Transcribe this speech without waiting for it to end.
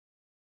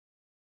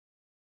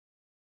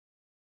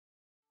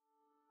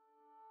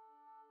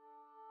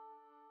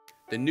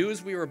The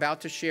news we are about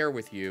to share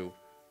with you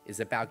is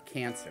about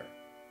cancer,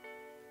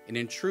 an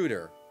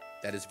intruder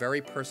that is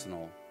very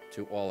personal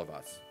to all of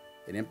us.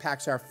 It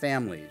impacts our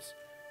families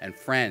and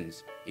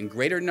friends in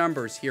greater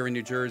numbers here in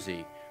New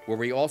Jersey, where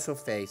we also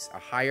face a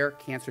higher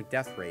cancer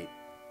death rate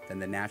than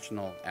the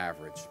national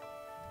average.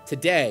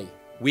 Today,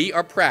 we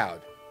are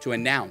proud to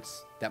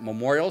announce that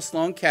Memorial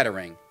Sloan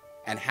Kettering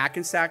and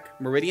Hackensack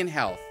Meridian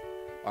Health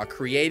are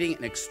creating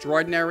an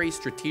extraordinary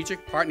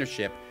strategic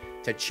partnership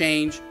to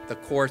change the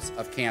course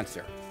of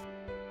cancer.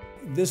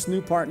 This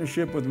new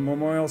partnership with the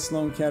Memorial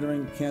Sloan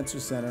Kettering Cancer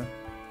Center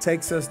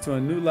takes us to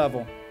a new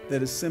level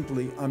that is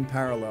simply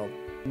unparalleled.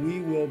 We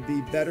will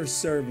be better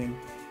serving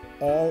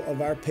all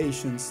of our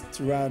patients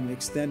throughout an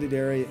extended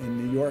area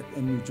in New York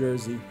and New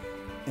Jersey,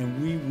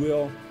 and we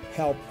will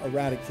help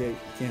eradicate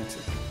cancer.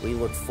 We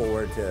look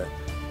forward to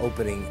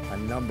opening a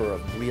number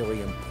of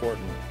really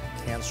important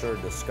cancer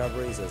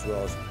discoveries as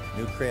well as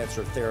new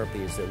cancer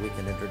therapies that we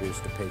can introduce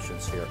to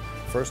patients here,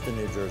 first in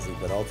New Jersey,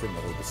 but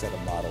ultimately to set a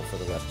model for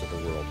the rest of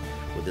the world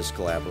with this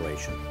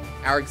collaboration.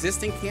 Our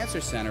existing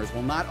cancer centers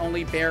will not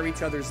only bear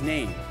each other's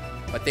name,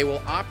 but they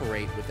will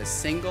operate with a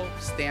single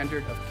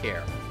standard of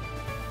care.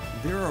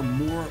 There are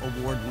more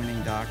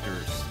award-winning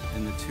doctors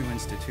in the two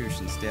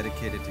institutions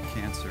dedicated to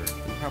cancer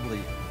than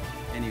probably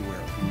anywhere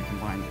when you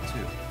combine the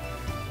two.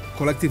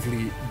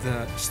 Collectively,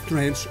 the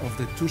strengths of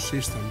the two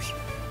systems,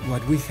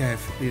 what we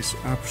have is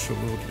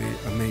absolutely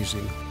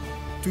amazing.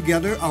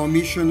 Together, our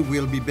mission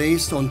will be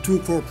based on two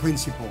core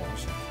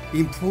principles: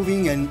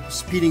 improving and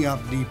speeding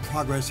up the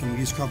progress and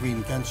discovery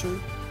in cancer,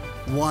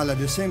 while at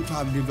the same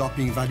time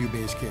developing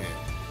value-based care.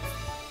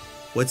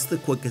 What's the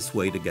quickest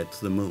way to get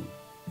to the moon?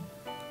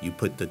 You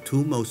put the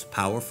two most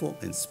powerful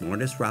and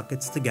smartest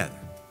rockets together,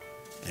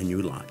 and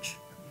you launch.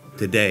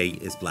 Today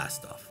is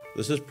blastoff.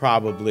 This is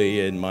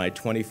probably in my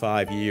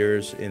 25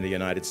 years in the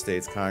United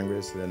States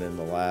Congress and in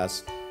the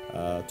last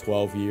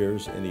 12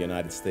 years in the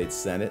United States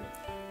Senate,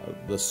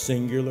 the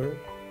singular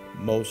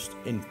most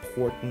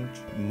important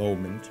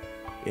moment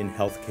in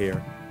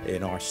healthcare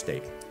in our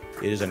state.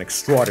 It is an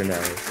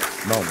extraordinary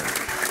moment.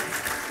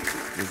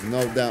 There's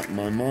no doubt in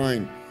my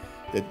mind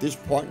that this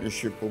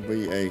partnership will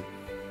be a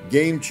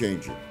game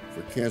changer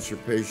for cancer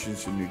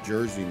patients in New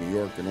Jersey, New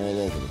York, and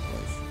all over the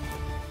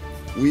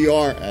place. We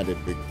are at a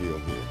big deal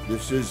here.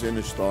 This is an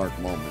historic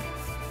moment,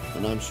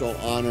 and I'm so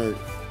honored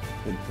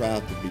and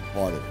proud to be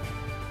part of it.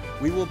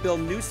 We will build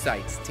new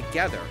sites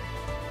together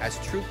as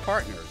true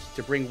partners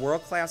to bring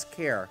world-class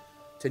care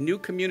to new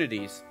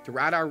communities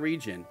throughout our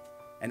region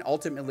and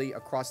ultimately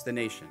across the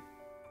nation.